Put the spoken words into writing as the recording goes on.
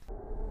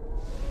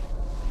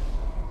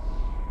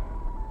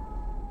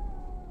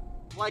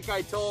like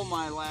I told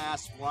my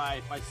last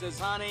wife, I says,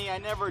 honey, I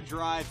never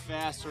drive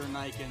faster than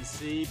I can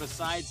see.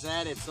 Besides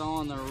that, it's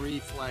all in the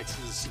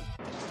reflexes.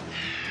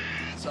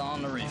 It's all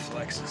in the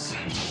reflexes.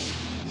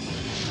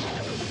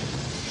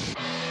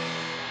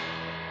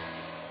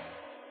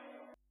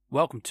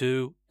 Welcome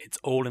to It's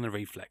All in the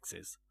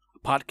Reflexes, a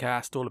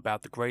podcast all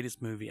about the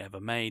greatest movie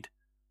ever made,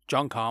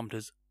 John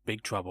Carpenter's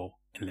Big Trouble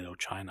in Little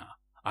China.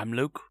 I'm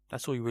Luke,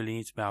 that's all you really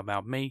need to know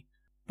about me,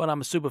 but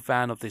I'm a super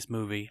fan of this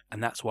movie,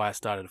 and that's why I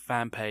started a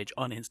fan page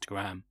on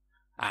Instagram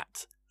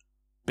at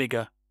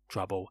Bigger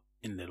Trouble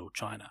in Little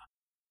China.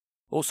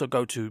 Also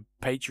go to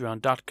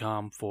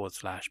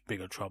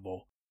patreon.com/Bigger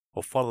Trouble,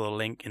 or follow the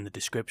link in the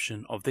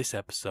description of this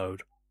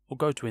episode, or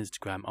go to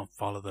Instagram and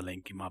follow the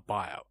link in my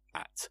bio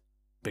at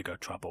Bigger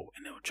Trouble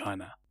in Little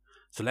China.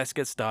 So let's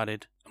get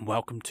started, and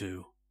welcome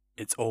to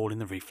It's All in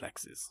the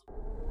Reflexes.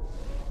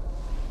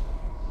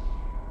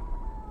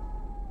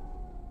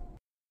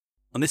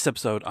 On this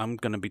episode, I'm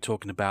going to be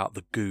talking about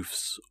the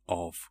goofs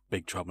of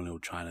Big Trouble in Little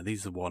China.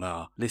 These are what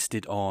are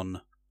listed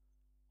on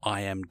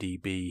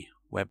IMDb,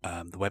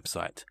 the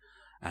website,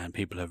 and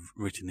people have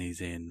written these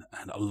in,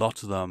 and a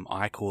lot of them,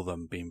 I call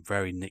them being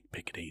very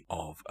nitpicky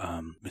of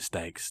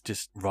mistakes,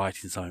 just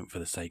writing something for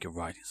the sake of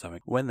writing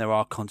something. When there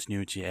are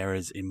continuity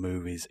errors in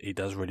movies, it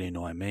does really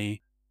annoy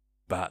me,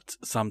 but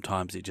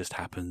sometimes it just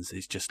happens,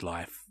 it's just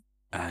life,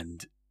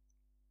 and,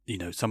 you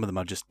know, some of them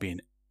are just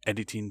being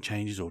editing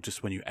changes, or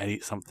just when you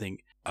edit something,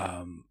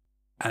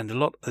 and a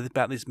lot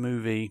about this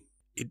movie,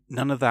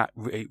 none of that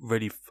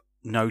really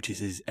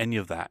notices any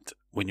of that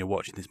when you're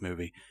watching this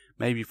movie.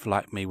 Maybe for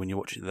like me, when you're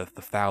watching it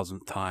the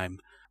 1000th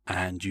time,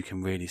 and you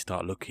can really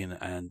start looking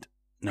and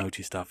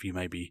notice stuff, you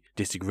may be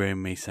disagreeing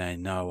with me,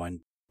 saying, no, I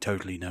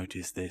totally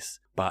noticed this,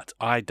 but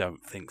I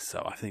don't think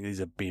so. I think these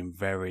are being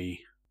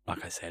very,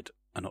 like I said,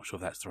 I'm not sure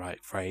if that's the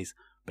right phrase,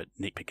 but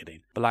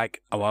nitpicking. But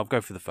like, I'll go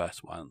for the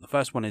first one. The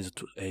first one is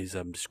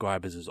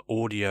described as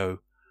audio,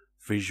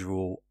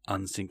 visual,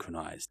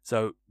 unsynchronized.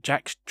 So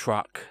Jack's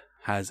truck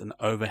has an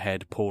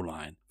overhead pull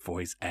line for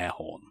his air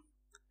horn,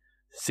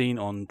 seen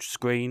on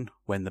screen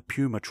when the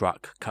Puma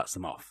truck cuts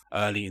them off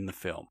early in the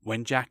film.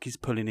 When Jack is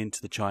pulling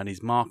into the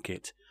Chinese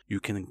market, you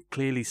can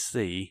clearly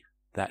see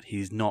that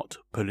he's not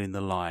pulling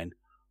the line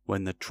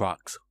when the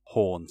truck's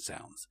horn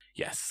sounds.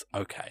 Yes,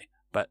 okay,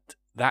 but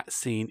that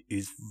scene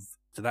is...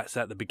 So that's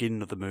at the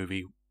beginning of the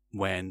movie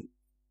when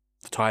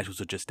the titles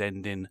are just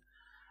ending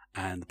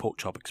and the Pork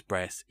Chop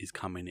Express is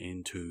coming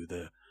into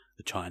the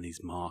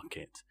Chinese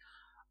market.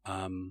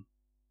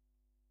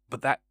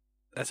 But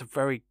that's a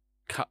very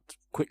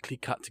quickly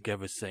cut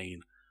together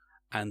scene,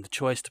 and the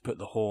choice to put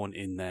the horn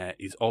in there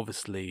is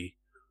obviously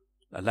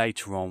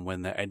later on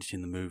when they're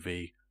editing the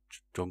movie,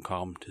 John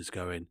Carpenter's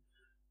going,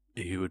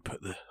 he would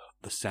put the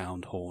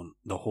sound of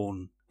the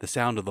horn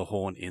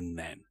in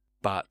then.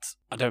 But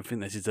I don't think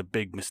this is a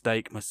big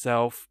mistake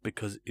myself,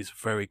 because it's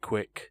very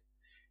quick.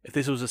 If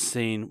this was a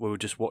scene where we're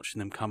just watching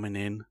them coming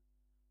in,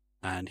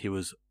 and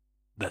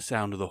the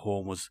sound of the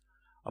horn was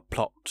a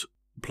plot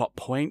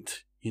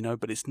point, you know,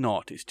 but it's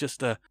not. It's just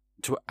to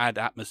add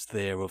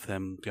atmosphere of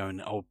them going,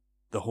 oh,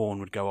 the horn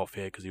would go off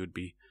here because he would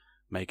be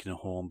making a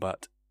horn.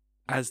 But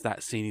as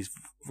that scene is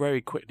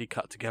very quickly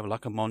cut together,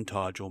 like a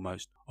montage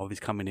almost, of his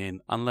coming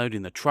in,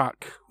 unloading the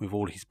truck with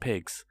all his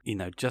pigs, you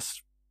know,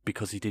 just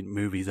because he didn't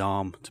move his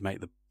arm to make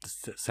the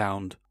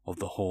sound of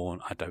the horn,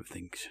 I don't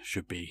think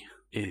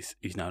is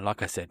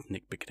like I said,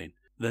 nitpicking.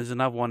 There's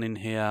another one in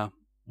here.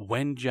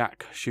 When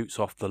Jack shoots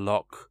off the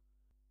lock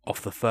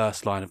off the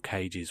first line of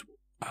cages,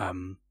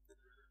 the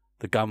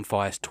gun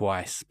fires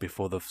twice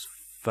before the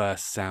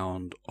first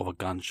sound of a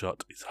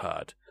gunshot is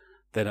heard.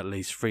 Then at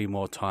least 3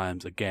 more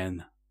times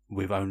again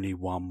with only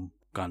one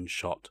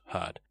gunshot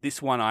heard.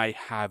 This one I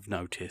have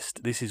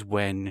noticed. This is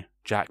when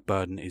Jack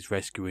Burton is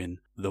rescuing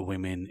the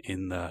women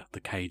in the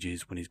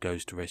cages, when he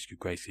goes to rescue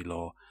Gracie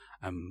Law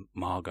and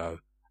Margot,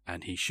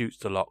 and he shoots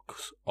the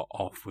locks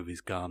off with his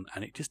gun,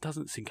 and it just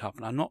doesn't sync up.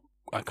 And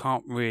I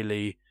can't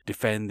really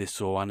defend this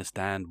or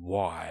understand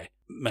why.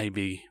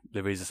 Maybe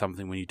there is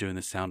something when you're doing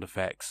the sound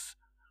effects,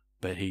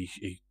 but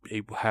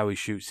how he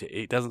shoots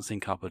it doesn't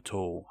sync up at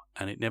all,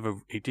 and it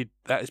did.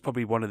 That is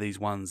probably one of these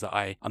ones that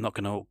I'm not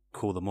going to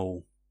call them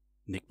all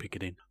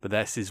nitpicking, but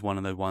this is one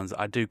of the ones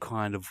that I do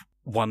kind of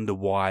wonder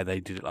why they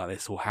did it like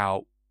this, or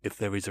how, if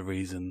there is a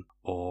reason,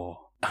 or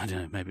I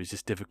don't know, maybe it's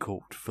just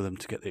difficult for them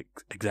to get the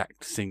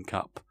exact sync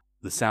up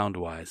the sound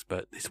wise.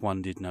 But this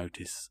one did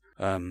notice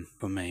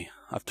for me.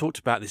 I've talked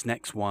about this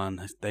next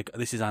one.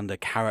 This is under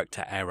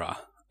character error.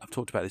 I've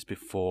talked about this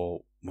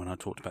before when I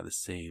talked about the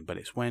scene, but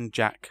it's when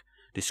Jack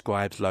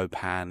describes Lo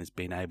Pan as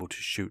being able to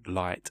shoot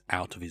light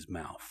out of his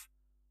mouth.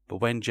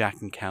 But when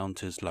Jack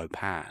encounters Lo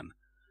Pan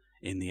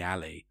in the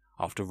alley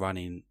after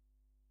running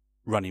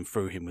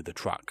through him with the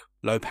truck,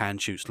 Lo Pan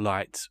shoots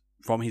light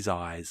from his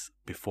eyes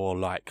before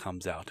light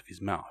comes out of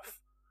his mouth.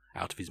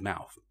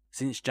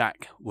 Since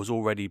Jack was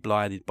already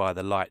blinded by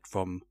the light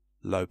from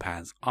Lo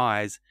Pan's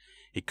eyes,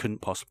 he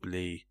couldn't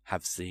possibly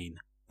have seen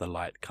the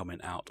light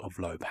coming out of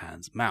Lo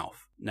Pan's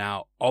mouth.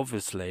 Now,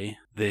 obviously,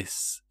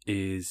 this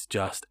is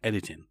just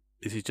editing.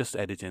 just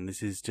editing.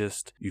 This is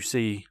just, you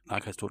see,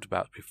 like I talked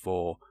about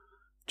before,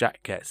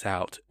 Jack gets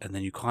out, and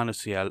then you kind of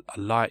see a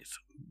light,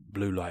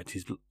 blue light.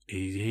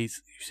 You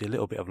see a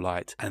little bit of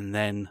light, and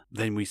then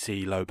we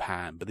see low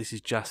pan. But this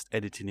is just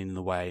editing in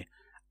the way,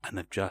 and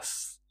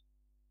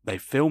they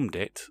filmed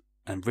it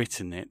and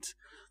written it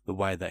the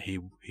way that he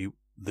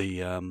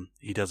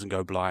doesn't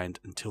go blind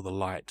until the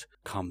light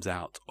comes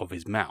out of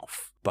his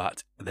mouth.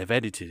 But they've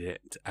edited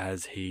it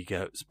as he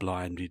gets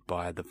blinded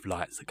by the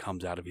lights that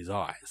comes out of his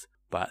eyes.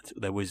 But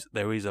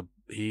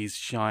he's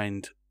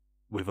shined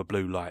with a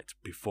blue light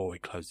before he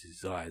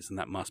closes his eyes, and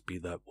that must be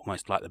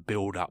almost like the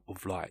build-up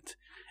of light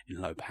in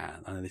low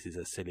pan. I know this is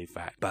a silly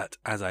fact, but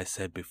as I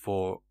said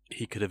before,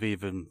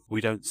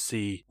 we don't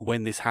see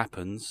when this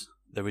happens.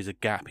 There is a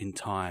gap in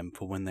time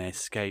for when they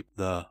escape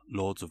the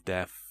Lords of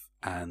Death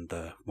and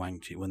the Wang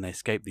Chi, when they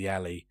escape the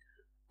alley,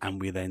 and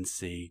we then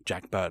see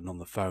Jack Burton on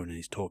the phone and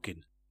he's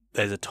talking.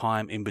 There's a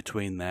time in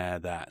between there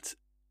that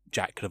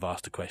Jack could have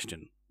asked a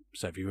question.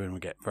 So if you want to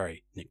get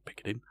very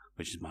nitpicking,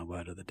 which is my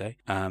word of the day,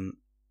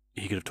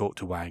 he could have talked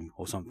to Wang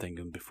or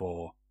something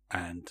before,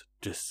 and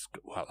just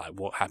like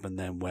what happened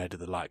then, where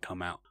did the light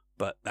come out?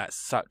 But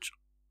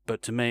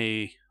to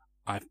me,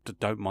 I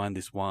don't mind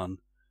this one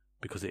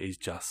because it is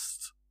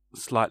just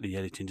slightly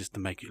editing just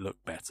to make it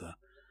look better,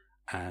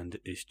 and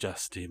it's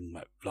just him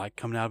like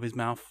coming out of his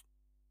mouth.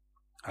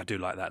 I do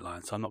like that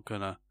line, so I'm not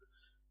gonna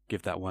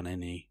give that one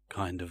any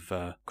kind of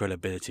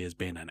credibility as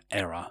being an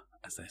error,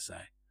 as they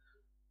say.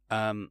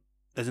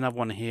 There's another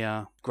one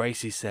here.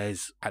 Gracie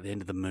says at the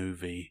end of the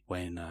movie,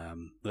 when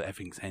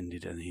everything's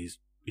ended and he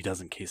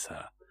doesn't kiss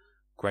her,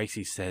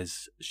 Gracie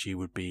says she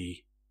would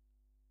be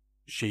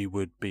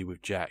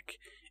with Jack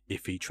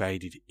if he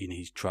traded in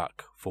his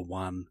truck for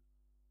one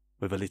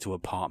with a little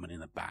apartment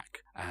in the back.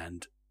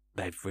 And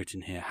they've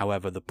written here,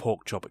 however, the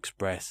Pork Chop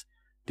Express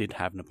did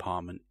have an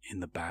apartment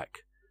in the back,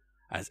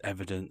 as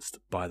evidenced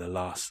by the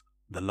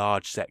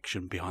large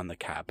section behind the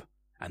cab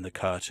and the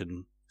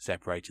curtain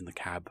separating the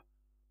cab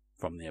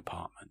from the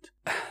apartment.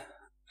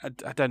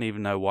 I don't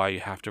even know why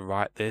you have to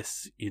write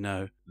this.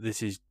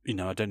 This is,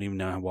 I don't even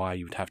know why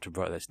you would have to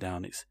write this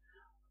down. It's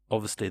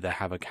obviously they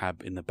have a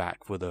cab in the back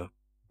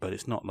but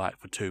it's not like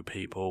for two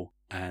people,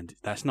 and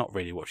that's not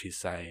really what she's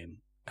saying.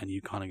 And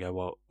you kind of go,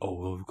 well,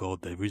 oh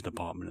God, there is an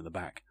apartment in the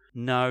back.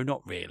 No,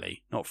 not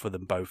really. Not for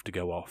them both to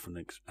go off,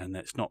 and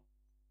that's not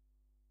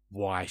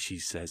why she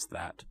says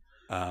that.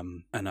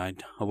 And I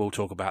will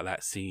talk about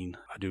that scene.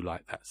 I do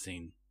like that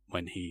scene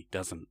when he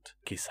doesn't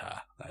kiss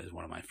her. That is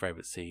one of my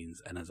favourite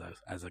scenes, and as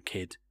a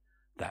kid,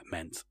 that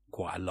meant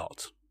quite a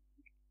lot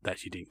that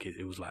she didn't kiss.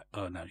 It was like,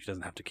 oh no, she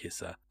doesn't have to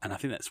kiss her. And I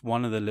think that's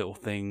one of the little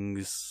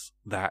things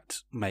that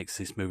makes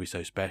this movie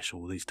so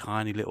special, these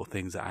tiny little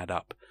things that add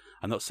up.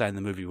 I'm not saying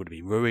the movie would have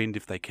been ruined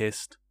if they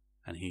kissed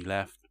and he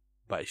left,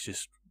 but it's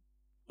just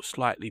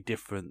slightly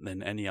different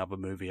than any other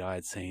movie I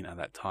had seen at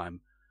that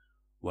time,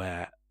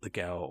 where the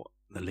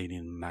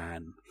leading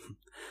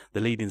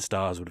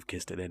stars would have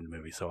kissed at the end of the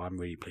movie. So I'm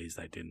really pleased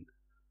they didn't.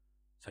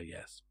 So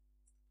yes.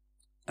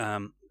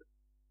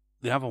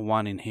 The other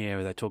one in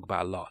here they talk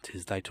about a lot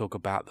is they talk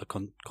about the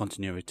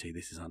continuity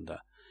this is under.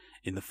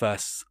 In the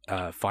first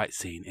fight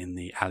scene in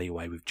the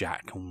alleyway with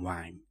Jack and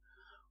Wang,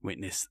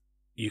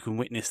 you can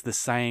witness the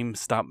same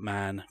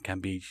stuntman can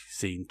be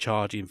seen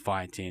charging,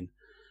 fighting,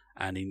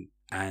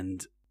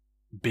 and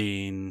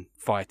being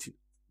fighting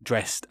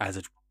dressed as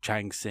a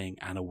Chang Sing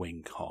and a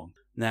Wing Kong.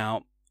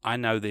 Now, I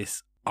know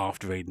this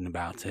after reading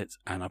about it,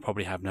 and I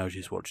probably have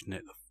noticed watching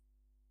it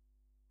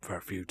for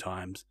a few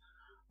times,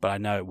 but I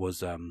know it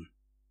was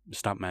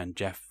stuntman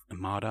Jeff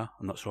Imada.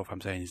 I'm not sure if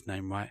I'm saying his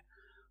name right,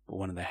 but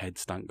one of the head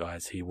stunt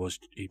guys. He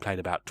played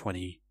about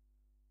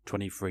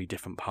 23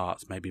 different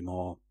parts, maybe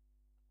more,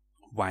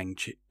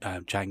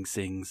 Chang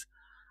Sings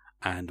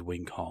and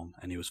Wing Kong,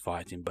 and he was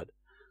fighting, but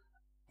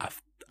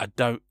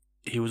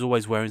he was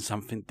always wearing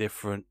something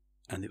different,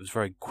 and it was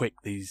very quick,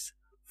 these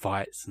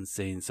fights and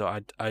scenes. So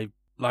I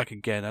like,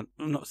 again, I'm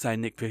not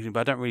saying nitpicking,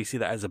 but I don't really see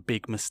that as a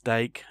big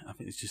mistake. I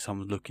think it's just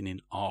someone looking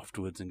in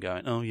afterwards and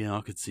going, oh yeah,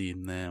 I could see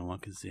him there, or I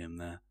could see him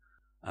there.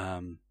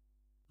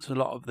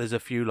 So there's a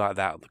few like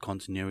that, the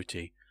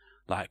continuity,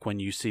 like when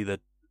you see the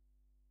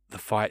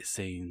fight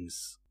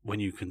scenes, when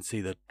you can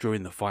see that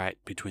during the fight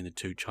between the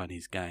two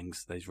Chinese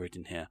gangs, there's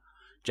written here,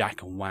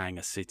 Jack and Wang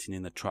are sitting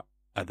in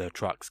the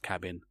truck's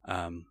cabin,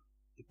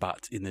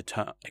 but in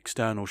the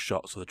external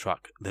shots of the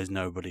truck, there's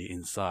nobody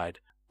inside.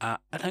 I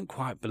don't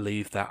quite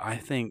believe that. I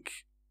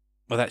think,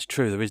 well, that's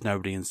true, there is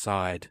nobody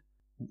inside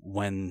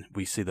when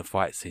we see the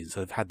fight scene.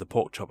 So they've had the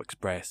Pork Chop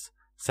Express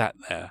sat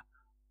there,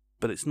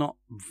 but it's not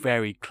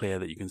very clear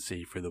that you can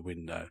see through the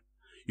window.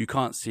 You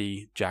can't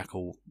see Jack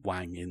or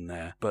Wang in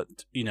there, but,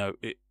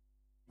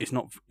 it's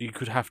not,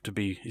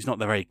 it's not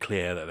very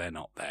clear that they're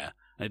not there.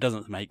 And it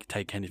doesn't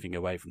take anything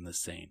away from the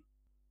scene.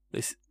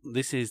 This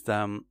is,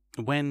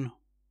 when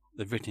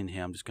they've written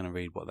here, I'm just going to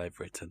read what they've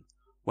written.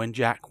 When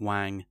Jack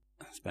Wang,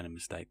 spelling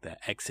mistake there,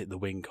 exit the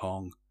Wing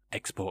Kong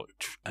Export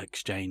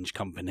Exchange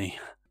Company.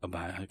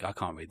 I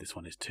can't read this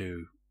one, it's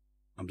too,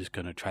 I'm just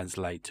going to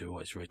translate to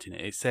what's written.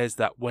 It says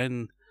that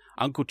when,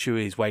 Uncle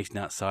Chewie is waiting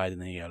outside in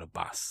the yellow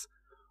bus.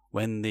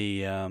 When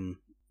the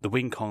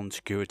Wing Kong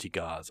security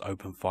guards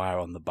open fire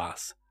on the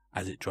bus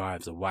as it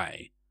drives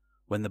away,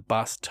 when the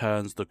bus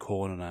turns the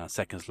corner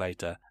seconds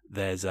later,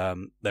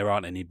 there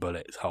aren't any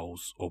bullet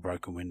holes or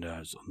broken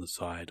windows on the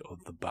side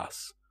of the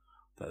bus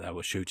that they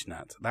were shooting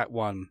at. That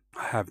one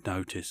I have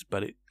noticed,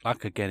 but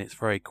it's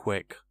very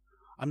quick.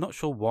 I'm not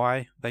sure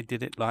why they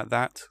did it like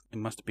that. It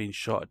must have been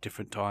shot at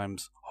different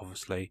times,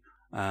 obviously.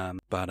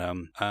 But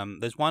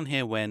there's one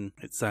here when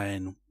it's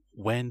saying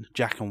when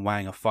Jack and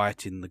Wang are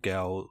fighting the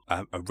girl,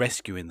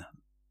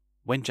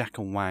 when Jack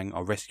and Wang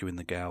are rescuing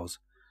the girls,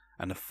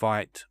 and a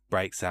fight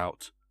breaks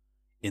out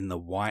in the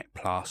white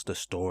plaster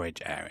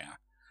storage area.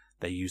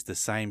 They use the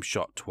same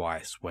shot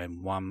twice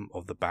when one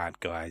of the bad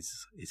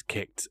guys is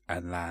kicked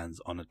and lands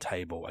on a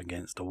table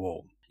against a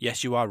wall.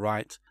 Yes, you are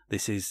right.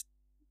 This is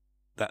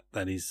that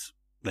is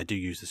they do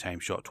use the same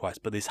shot twice,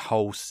 but this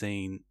whole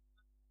scene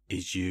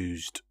is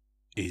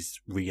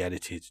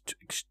re-edited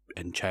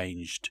and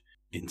changed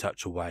in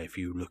such a way. If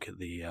you look at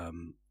the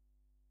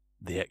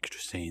extra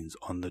scenes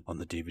on the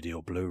DVD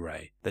or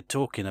Blu-ray, they're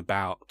talking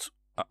about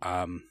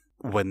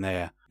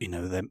when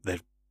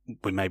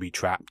we may be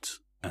trapped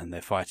and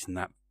they're fighting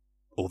that.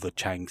 All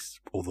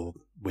the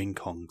Wing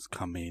Kongs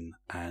come in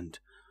and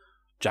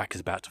Jack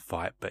is about to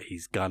fight, but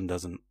his gun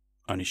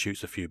only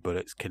shoots a few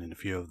bullets, killing a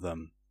few of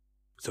them.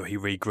 So he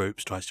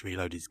regroups, tries to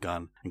reload his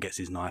gun and gets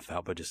his knife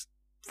out, but just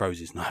throws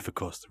his knife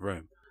across the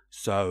room.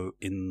 So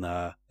and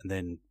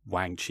then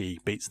Wang Chi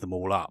beats them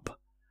all up,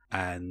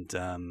 and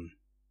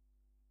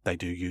they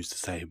do use the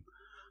same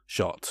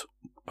shot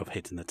of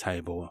hitting the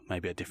table,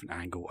 maybe a different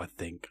angle, I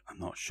think. I'm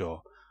not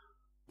sure.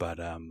 But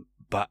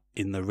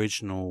in the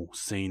original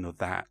scene of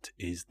that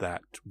is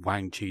that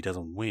Wang Chi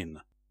doesn't win.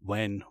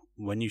 When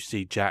you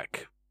see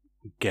Jack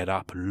get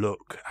up and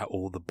look at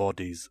all the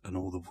bodies and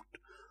all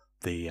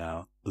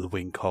the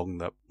Wing Kong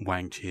that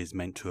Wang Chi is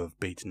meant to have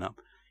beaten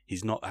up,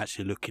 he's not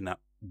actually looking at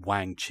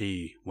Wang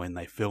Chi when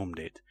they filmed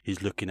it.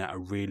 He's looking at a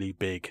really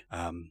big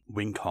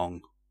Wing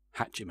Kong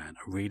Hatchet Man,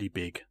 a really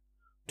big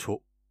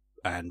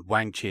and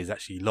Wang Chi is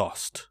actually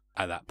lost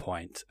at that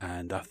point,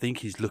 and I think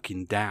he's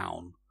looking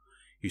down.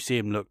 You see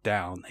him look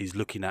down, he's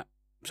supposed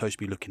to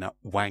be looking at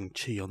Wang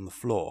Chi on the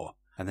floor,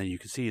 and then you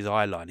can see his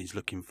eye line, he's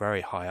looking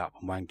very high up,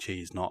 and Wang Chi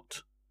is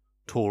not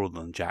taller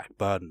than Jack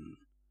Burton,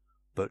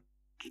 but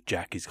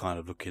Jack is kind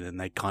of looking, and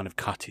they kind of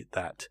cut it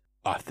that,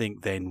 I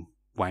think then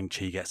Wang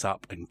Chi gets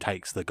up and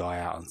takes the guy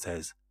out and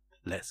says,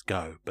 let's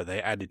go, but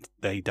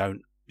we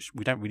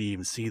don't really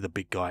even see the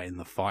big guy in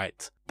the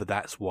fight, but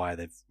that's why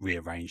they've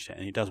rearranged it,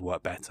 and it does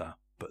work better,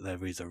 but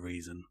there is a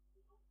reason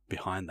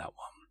behind that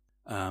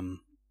one.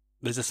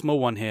 There's a small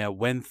one here.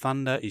 When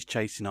Thunder is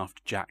chasing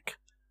after Jack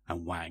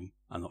and Wang,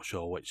 I'm not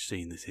sure which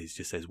scene this is,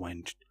 just says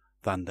when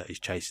Thunder is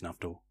chasing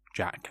after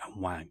Jack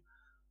and Wang,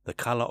 the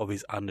colour of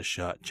his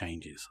undershirt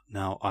changes.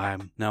 Now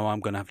I'm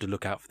going to have to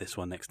look out for this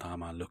one next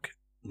time I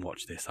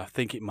watch this. I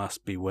think it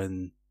must be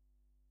when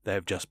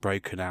they've just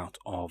broken out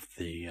of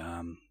the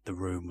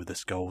room with the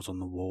skulls on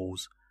the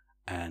walls,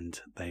 and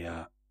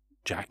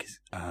Jack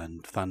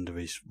and Thunder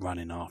is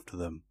running after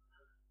them,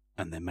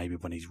 and then maybe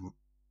when he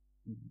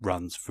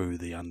runs through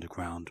the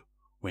underground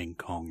Wing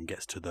Kong and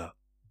gets to the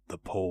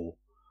pool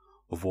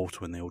of water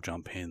when they all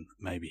jump in,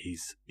 maybe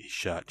his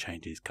shirt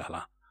changes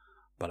colour,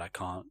 but I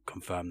can't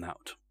confirm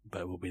that,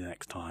 but it will be the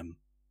next time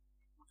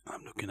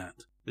I'm looking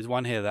at. There's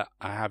one here that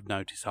I have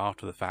noticed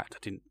after the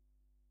fact, and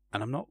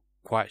I'm not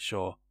quite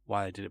sure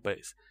why they did it, but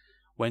it's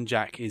when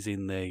Jack is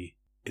in the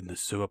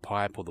sewer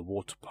pipe or the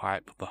water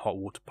pipe, the hot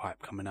water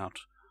pipe coming out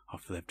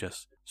after they've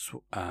just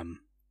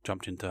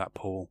jumped into that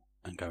pool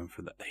and going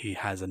through that, he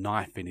has a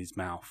knife in his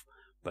mouth,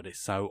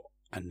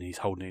 and he's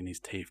holding it in his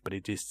teeth, but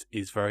it just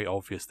is very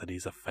obvious that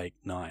he's a fake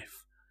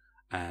knife,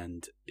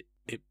 and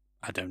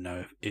I don't know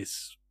if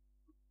it's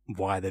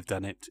why they've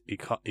done it.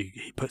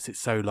 He puts it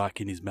so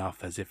in his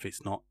mouth as if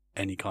it's not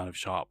any kind of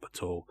sharp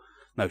at all.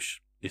 No,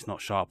 it's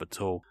not sharp at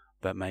all,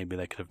 but maybe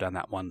they could have done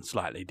that one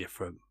slightly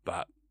different,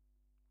 but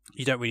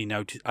you don't really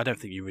notice. I don't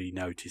think you really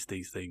notice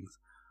these things,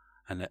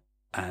 and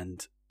it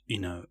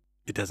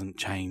doesn't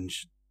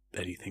change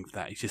anything for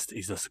that. He's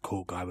just a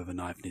cool guy with a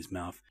knife in his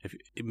mouth.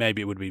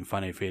 Maybe it would have been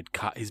funny if he had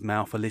cut his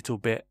mouth a little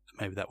bit.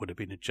 Maybe that would have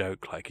been a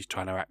joke, like he's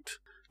trying to act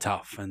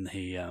tough and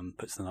he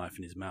puts the knife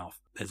in his mouth.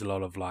 There's a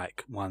lot of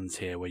ones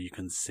here where you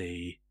can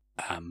see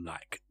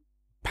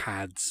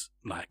pads,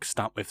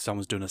 if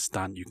someone's doing a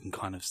stunt, you can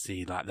kind of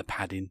see the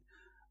padding.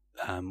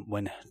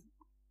 When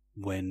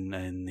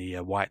in the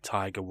White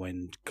Tiger,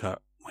 when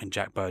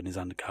Jack Burton is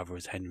undercover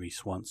as Henry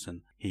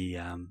Swanson, he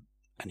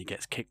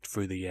gets kicked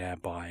through the air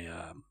by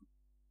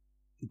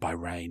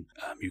rain.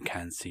 You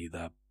can see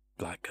a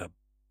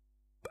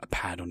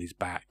pad on his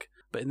back.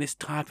 But in this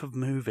type of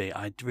movie,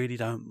 I really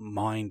don't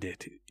mind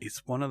it.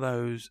 It's one of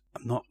those,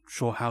 I'm not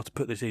sure how to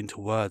put this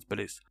into words, but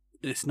it's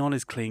not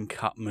as clean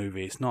cut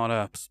movie. It's not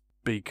a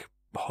big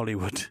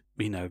Hollywood,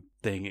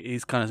 thing. It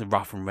is kind of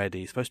rough and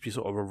ready. It's supposed to be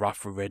sort of a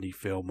rough and ready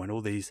film when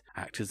all these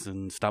actors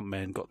and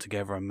stuntmen got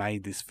together and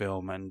made this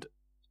film, and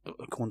I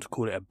want to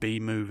call it a B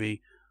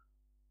movie.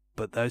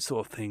 But those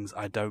sort of things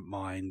I don't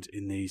mind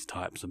in these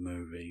types of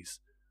movies,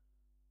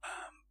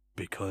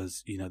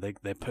 because, you know,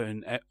 they're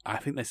putting, I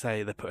think they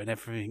say they're putting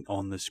everything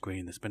on the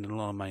screen. They're spending a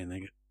lot of money,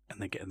 and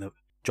they're getting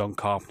John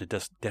Carpenter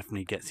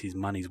definitely gets his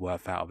money's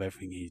worth out of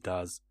everything he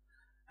does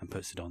and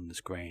puts it on the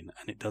screen.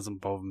 And it doesn't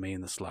bother me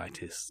in the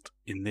slightest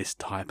in this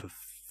type of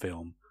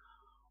film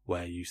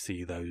where you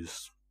see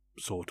those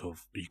sort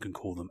of, you can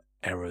call them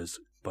errors,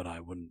 but I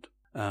wouldn't.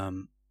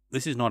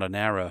 This is not an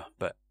error,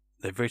 but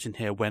they've written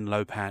here, when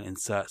Lo Pan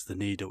inserts the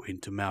needle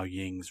into Mao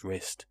Ying's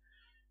wrist,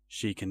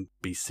 she can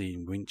be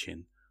seen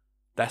winching.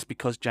 That's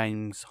because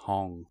James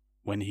Hong,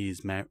 when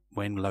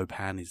Lo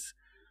Pan is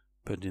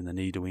putting the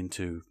needle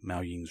into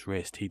Mao Ying's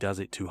wrist, he does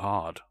it too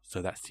hard.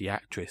 So that's the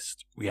actress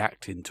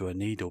reacting to a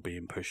needle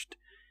being pushed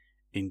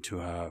into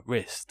her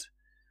wrist.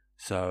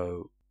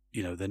 So,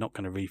 you know, they're not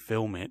going to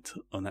refilm it,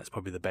 and that's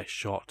probably the best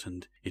shot,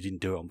 and he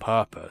didn't do it on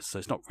purpose. So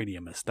it's not really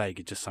a mistake,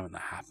 it's just something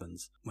that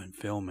happens when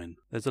filming.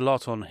 There's a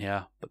lot on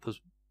here, but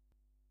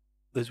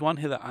there's one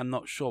here that I'm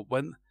not sure.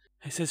 When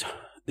it says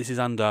this is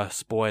under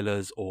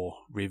spoilers or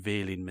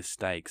revealing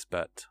mistakes,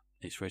 but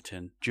it's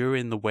written,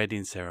 during the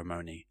wedding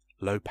ceremony,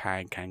 Lo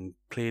Pan can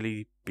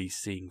clearly be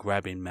seen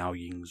grabbing Mao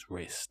Ying's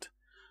wrist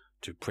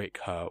to prick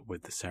her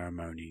with the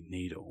ceremony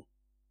needle.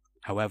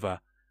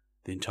 However,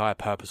 the entire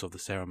purpose of the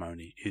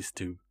ceremony is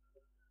to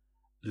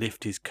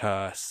lift his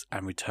curse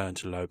and return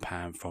to Lo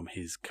Pan from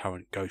his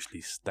current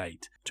ghostly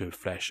state to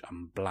flesh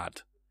and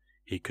blood.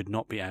 He could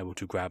not be able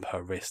to grab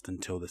her wrist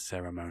until the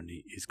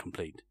ceremony is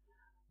complete.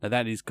 Now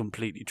that is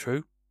completely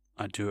true.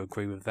 I do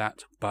agree with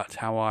that. But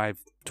how I've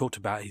talked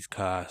about his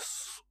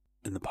curse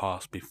in the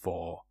past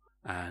before,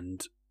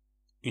 and,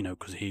 you know,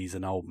 because he's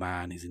an old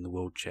man, he's in the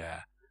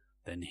wheelchair,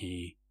 then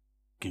he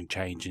can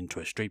change into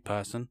a street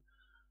person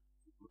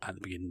at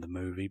the beginning of the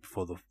movie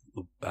before the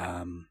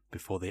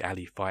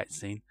alley fight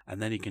scene,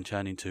 and then he can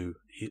turn into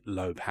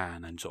Lo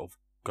Pan and sort of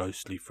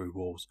ghostly through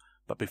walls.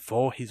 But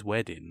before his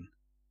wedding,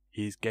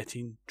 he's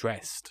getting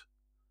dressed.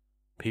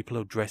 People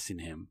are dressing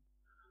him.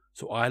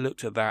 So I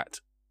looked at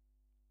that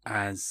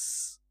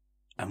as,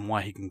 and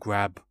why he can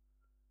grab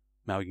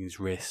Mao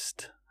Ying's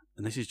wrist.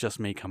 And this is just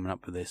me coming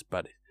up with this,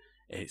 but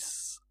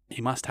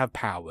he must have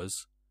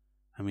powers.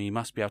 I mean, he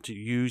must be able to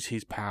use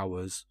his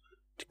powers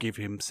to give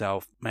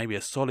himself maybe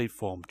a solid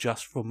form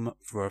just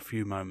for a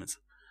few moments.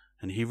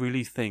 And he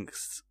really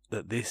thinks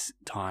that this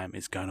time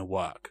is going to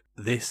work.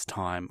 This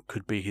time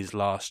could be his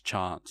last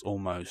chance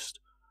almost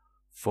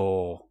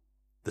for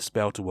the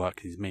spell to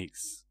work. He's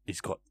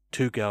got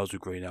 2 girls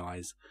with green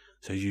eyes,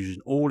 so he's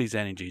using all his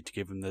energy to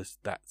give him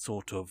that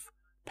sort of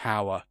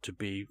power to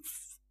be,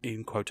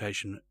 in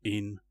quotation,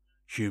 in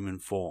human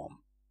form.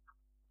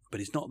 But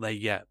he's not there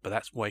yet, but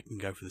that's why he can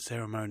go for the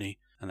ceremony,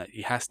 and that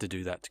he has to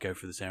do that to go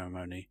for the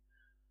ceremony.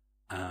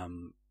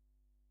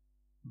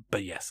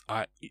 But yes,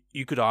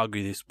 you could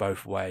argue this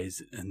both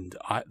ways, and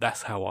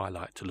that's how I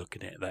like to look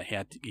at it. That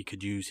he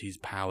could use his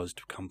powers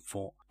to come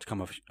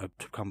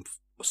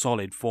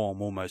solid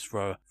form almost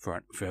for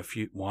a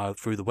few while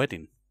through the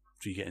wedding.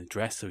 So you get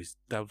dressed. So he's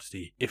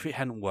obviously, if it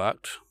hadn't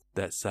worked,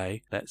 let's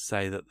say that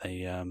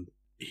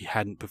he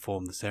hadn't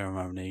performed the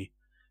ceremony,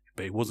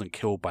 but he wasn't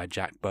killed by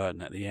Jack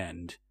Burton at the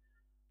end,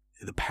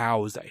 the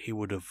powers that he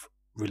would have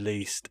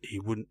released, he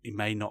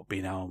may not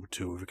been able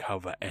to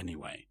recover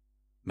anyway.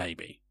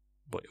 Maybe.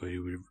 But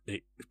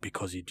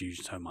because he'd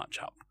used so much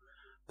up.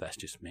 That's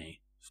just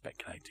me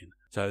speculating.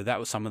 So that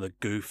was some of the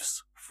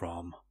goofs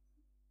from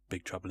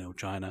Big Trouble in Little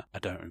China. I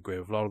don't agree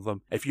with a lot of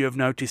them. If you have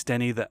noticed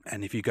any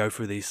and if you go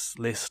through this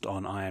list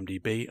on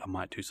IMDb, I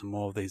might do some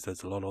more of these.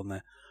 There's a lot on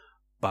there.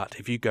 But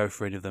if you go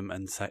through any of them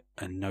and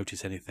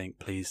notice anything,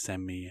 please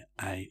send me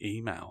an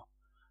email.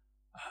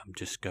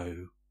 Just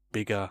go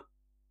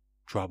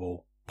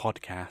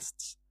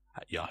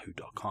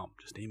biggertroublepodcasts@yahoo.com.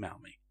 Just email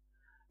me.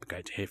 It'd be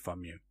great to hear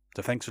from you.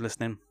 So thanks for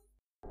listening.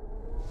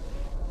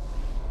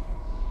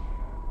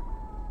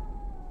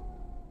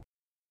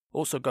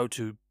 Also go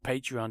to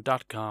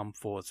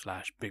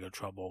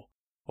patreon.com/biggertrouble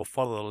or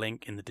follow the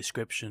link in the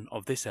description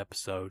of this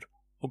episode,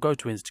 or go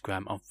to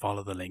Instagram and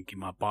follow the link in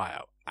my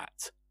bio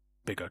at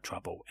Bigger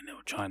Trouble in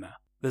Little China.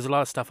 There's a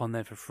lot of stuff on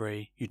there for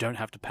free. You don't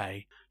have to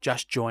pay.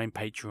 Just join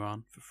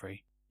Patreon for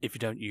free if you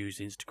don't use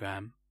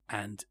Instagram.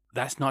 And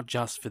that's not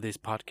just for this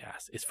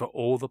podcast. It's for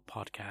all the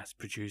podcasts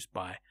produced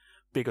by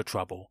Bigger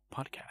Trouble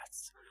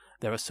Podcasts.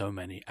 There are so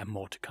many and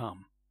more to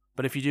come.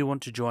 But if you do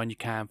want to join, you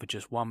can for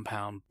just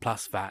 £1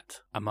 plus VAT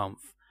a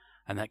month.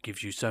 And that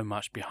gives you so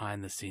much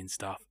behind the scenes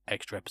stuff,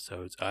 extra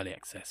episodes, early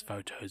access,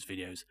 photos,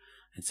 videos,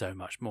 and so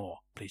much more.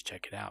 Please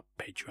check it out.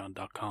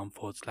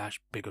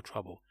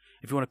 Patreon.com/biggertrouble.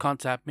 If you want to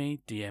contact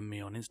me, DM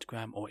me on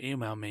Instagram or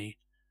email me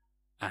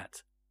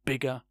at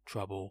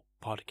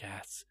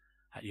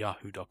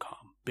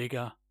biggertroublepodcasts@yahoo.com.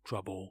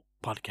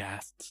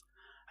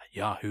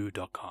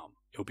 biggertroublepodcasts@yahoo.com.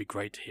 It'll be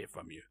great to hear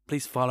from you.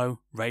 Please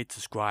follow, rate,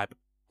 subscribe,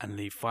 and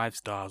leave 5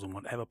 stars on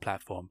whatever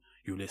platform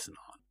you listen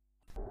on.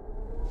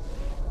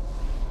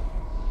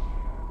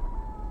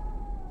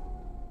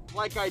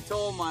 Like I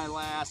told my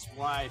last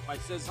wife, I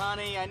says,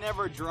 honey, I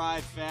never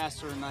drive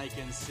faster than I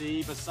can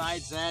see.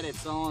 Besides that,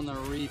 it's on the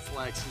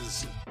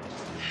reflexes.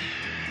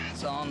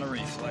 It's on the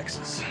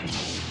reflexes.